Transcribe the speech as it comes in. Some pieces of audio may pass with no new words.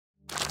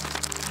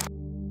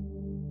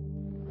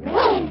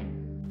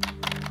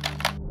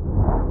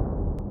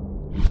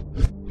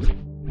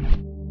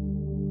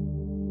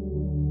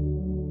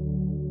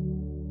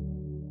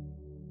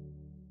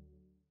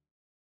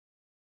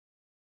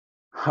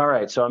All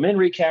right, so I'm in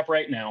recap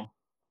right now.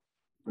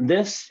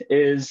 This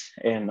is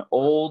an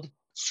old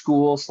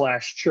school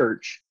slash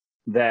church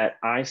that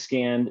I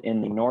scanned in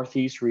the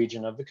Northeast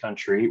region of the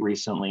country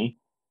recently.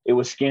 It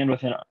was scanned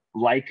with an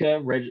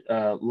Leica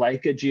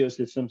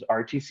Geosystems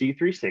RTC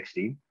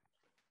 360.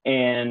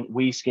 And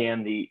we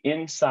scanned the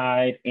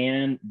inside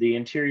and the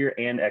interior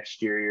and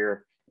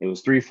exterior. It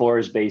was 3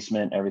 floors,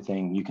 basement,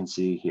 everything you can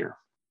see here.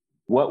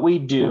 What we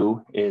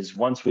do is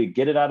once we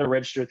get it out of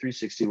Register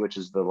 360, which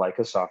is the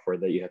Leica software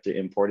that you have to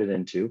import it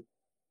into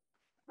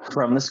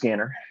from the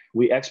scanner,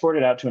 we export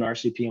it out to an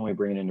RCP and we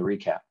bring it into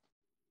recap.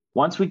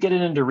 Once we get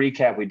it into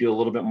recap, we do a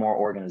little bit more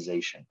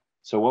organization.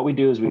 So what we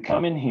do is we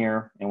come in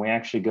here and we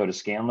actually go to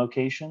scan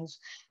locations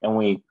and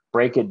we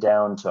break it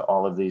down to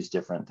all of these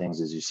different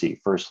things as you see: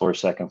 first floor,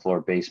 second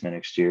floor, basement,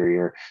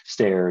 exterior,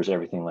 stairs,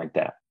 everything like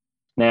that.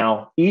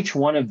 Now, each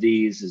one of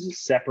these is a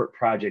separate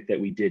project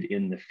that we did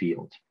in the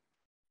field.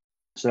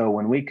 So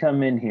when we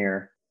come in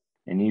here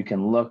and you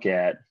can look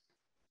at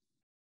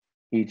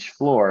each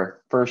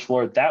floor, first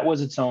floor, that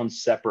was its own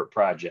separate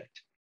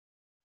project.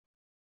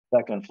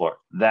 Second floor,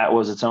 that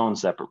was its own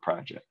separate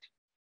project.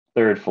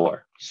 Third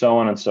floor, so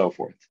on and so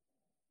forth.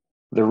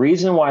 The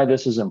reason why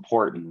this is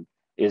important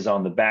is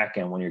on the back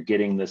end when you're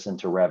getting this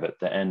into Revit,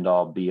 the end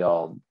all be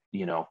all,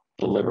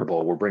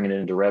 deliverable. We're bringing it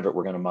into Revit.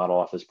 We're going to model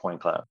off this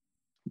point cloud.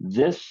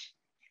 This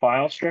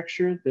file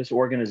structure, this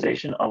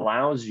organization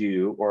allows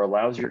you or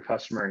allows your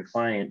customer and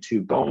client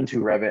to go into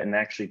Revit and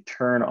actually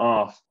turn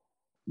off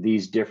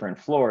these different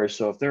floors.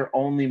 So if they're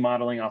only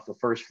modeling off the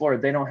first floor,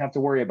 they don't have to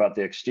worry about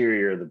the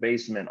exterior, the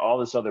basement, all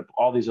these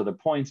other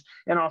points,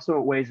 and also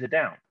it weighs it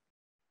down.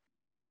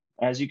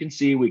 As you can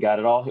see, we got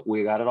it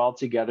all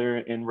together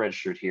and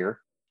registered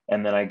here.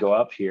 And then I go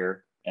up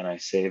here and I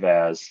save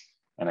as,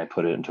 and I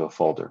put it into a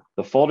folder.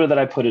 The folder that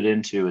I put it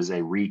into is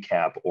a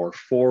recap or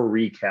for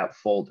recap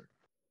folder.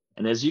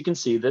 And as you can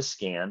see, this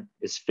scan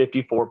is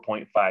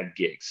 54.5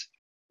 gigs.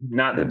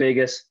 Not the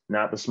biggest,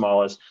 not the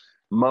smallest.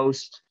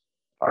 Most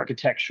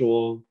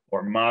architectural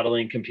or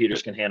modeling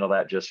computers can handle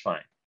that just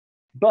fine.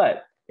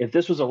 But if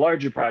this was a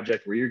larger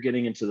project where you're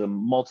getting into the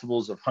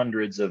multiples of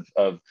hundreds of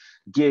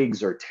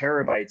gigs or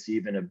terabytes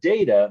even of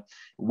data,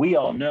 we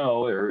all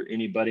know, or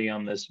anybody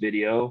on this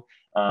video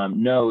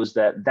knows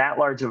that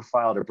large of a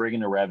file to bring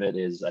into Revit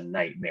is a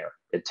nightmare.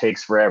 It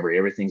takes forever.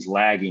 Everything's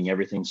lagging,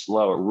 everything's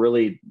slow. It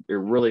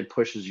really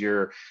pushes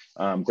your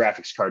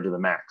graphics card to the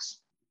max.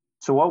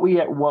 So what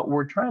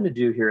we're trying to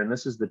do here, and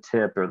this is the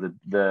tip or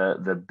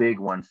the big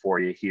one for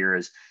you here,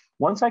 is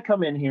once I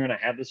come in here and I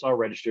have this all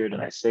registered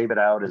and I save it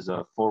out as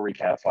a full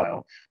recap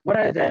file, what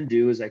I then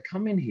do is I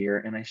come in here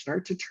and I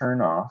start to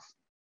turn off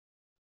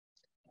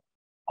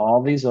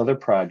all these other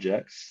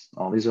projects,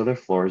 all these other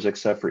floors,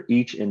 except for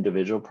each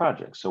individual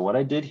project. So what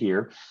I did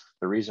here,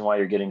 the reason why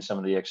you're getting some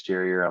of the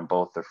exterior on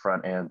both the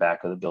front and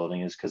back of the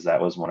building is because that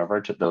was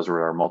those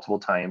were our multiple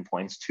tie-in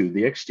points to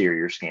the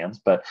exterior scans,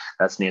 but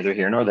that's neither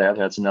here nor there.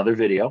 That's another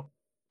video.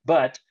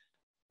 But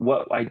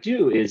what I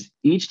do is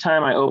each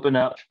time I open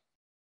up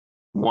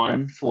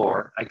one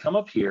floor, I come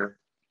up here,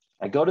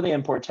 I go to the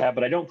import tab,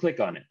 but I don't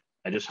click on it.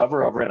 I just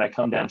hover over it and I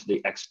come down to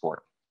the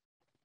export.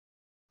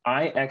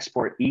 I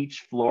export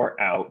each floor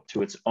out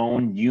to its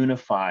own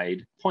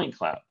unified point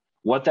cloud.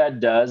 What that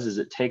does is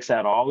it takes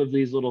out all of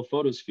these little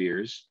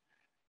photospheres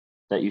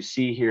that you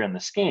see here in the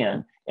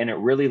scan, and it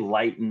really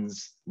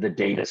lightens the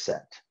data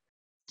set.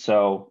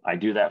 So I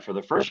do that for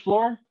the first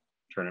floor,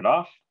 turn it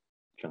off,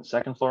 turn the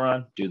second floor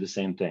on, do the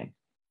same thing.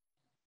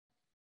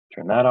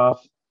 Turn that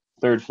off.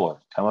 Third floor,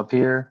 come up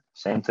here,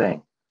 same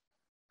thing.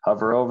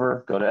 Hover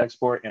over, go to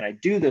export, and I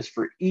do this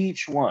for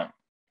each one.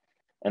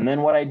 And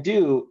then what I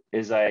do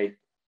is I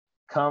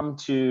come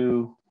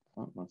to,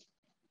 let's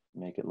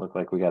make it look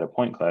like we got a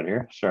point cloud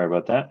here. Sorry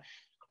about that.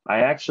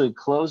 I actually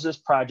close this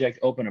project,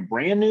 open a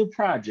brand new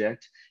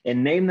project,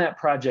 and name that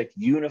project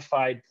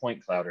Unified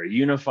Point Cloud or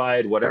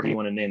Unified, whatever you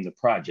want to name the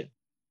project.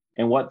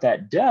 And what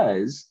that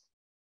does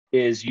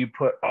is you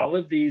put all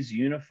of these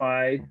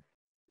unified,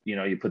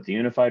 you put the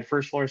unified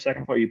first floor,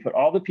 second floor, you put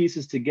all the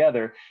pieces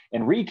together,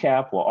 and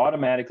recap will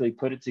automatically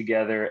put it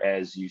together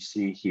as you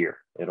see here.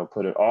 It'll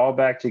put it all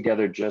back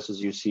together just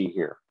as you see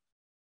here.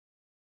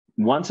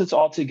 Once it's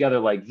all together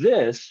like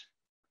this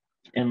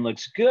and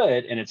looks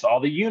good, and it's all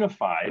the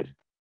unified,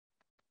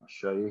 I'll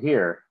show you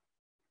here.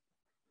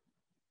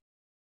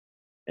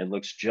 It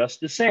looks just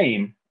the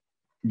same.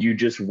 You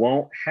just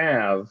won't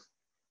have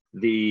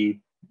the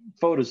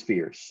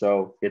photospheres.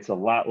 So it's a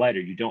lot lighter.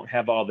 You don't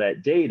have all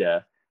that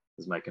data.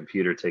 As my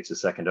computer takes a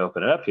second to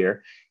open it up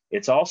here,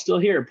 it's all still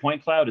here.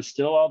 Point cloud is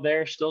still all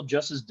there, still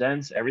just as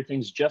dense.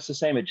 Everything's just the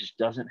same. It just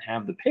doesn't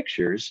have the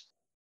pictures.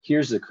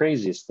 Here's the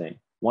craziest thing.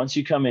 Once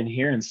you come in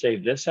here and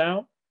save this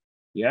out,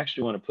 you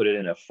actually want to put it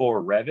in a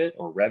for Revit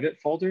or Revit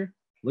folder.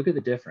 Look at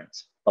the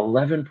difference,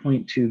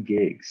 11.2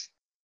 gigs.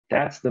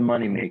 That's the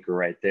moneymaker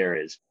right there.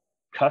 Is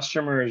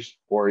customers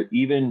or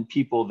even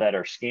people that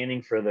are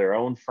scanning for their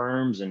own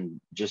firms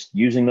and just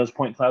using those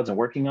point clouds and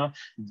working on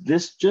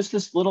this, just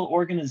this little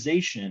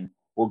organization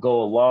will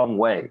go a long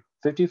way.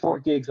 54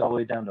 gigs all the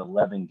way down to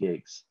 11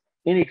 gigs.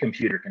 Any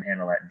computer can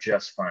handle that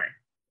just fine.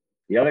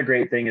 The other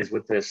great thing is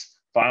with this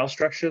file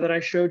structure that I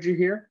showed you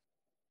here,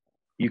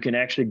 you can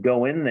actually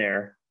go in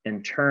there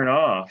and turn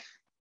off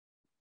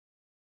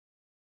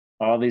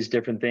all these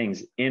different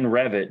things in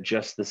Revit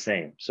just the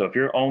same. So if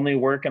you're only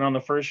working on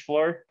the first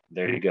floor,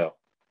 there you go.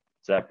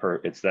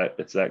 It's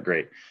that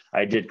great.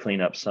 I did clean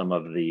up some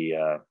of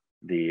the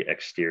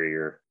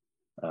exterior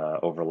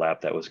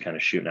overlap that was kind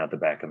of shooting out the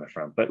back and the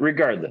front, but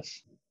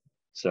regardless.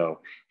 So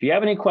if you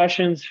have any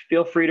questions,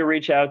 feel free to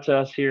reach out to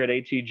us here at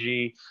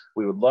ATG.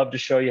 We would love to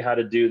show you how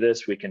to do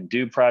this. We can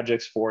do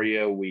projects for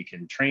you. We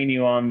can train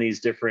you on these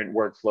different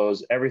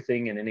workflows,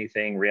 everything and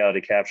anything reality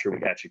capture, we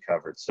got you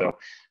covered. So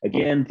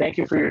again, thank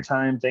you for your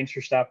time. Thanks for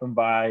stopping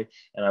by,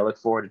 and I look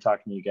forward to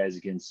talking to you guys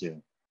again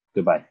soon.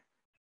 Goodbye.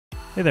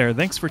 Hey there,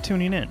 thanks for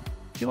tuning in.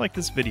 If you like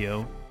this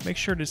video, make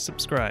sure to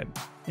subscribe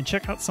and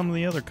check out some of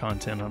the other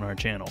content on our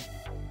channel.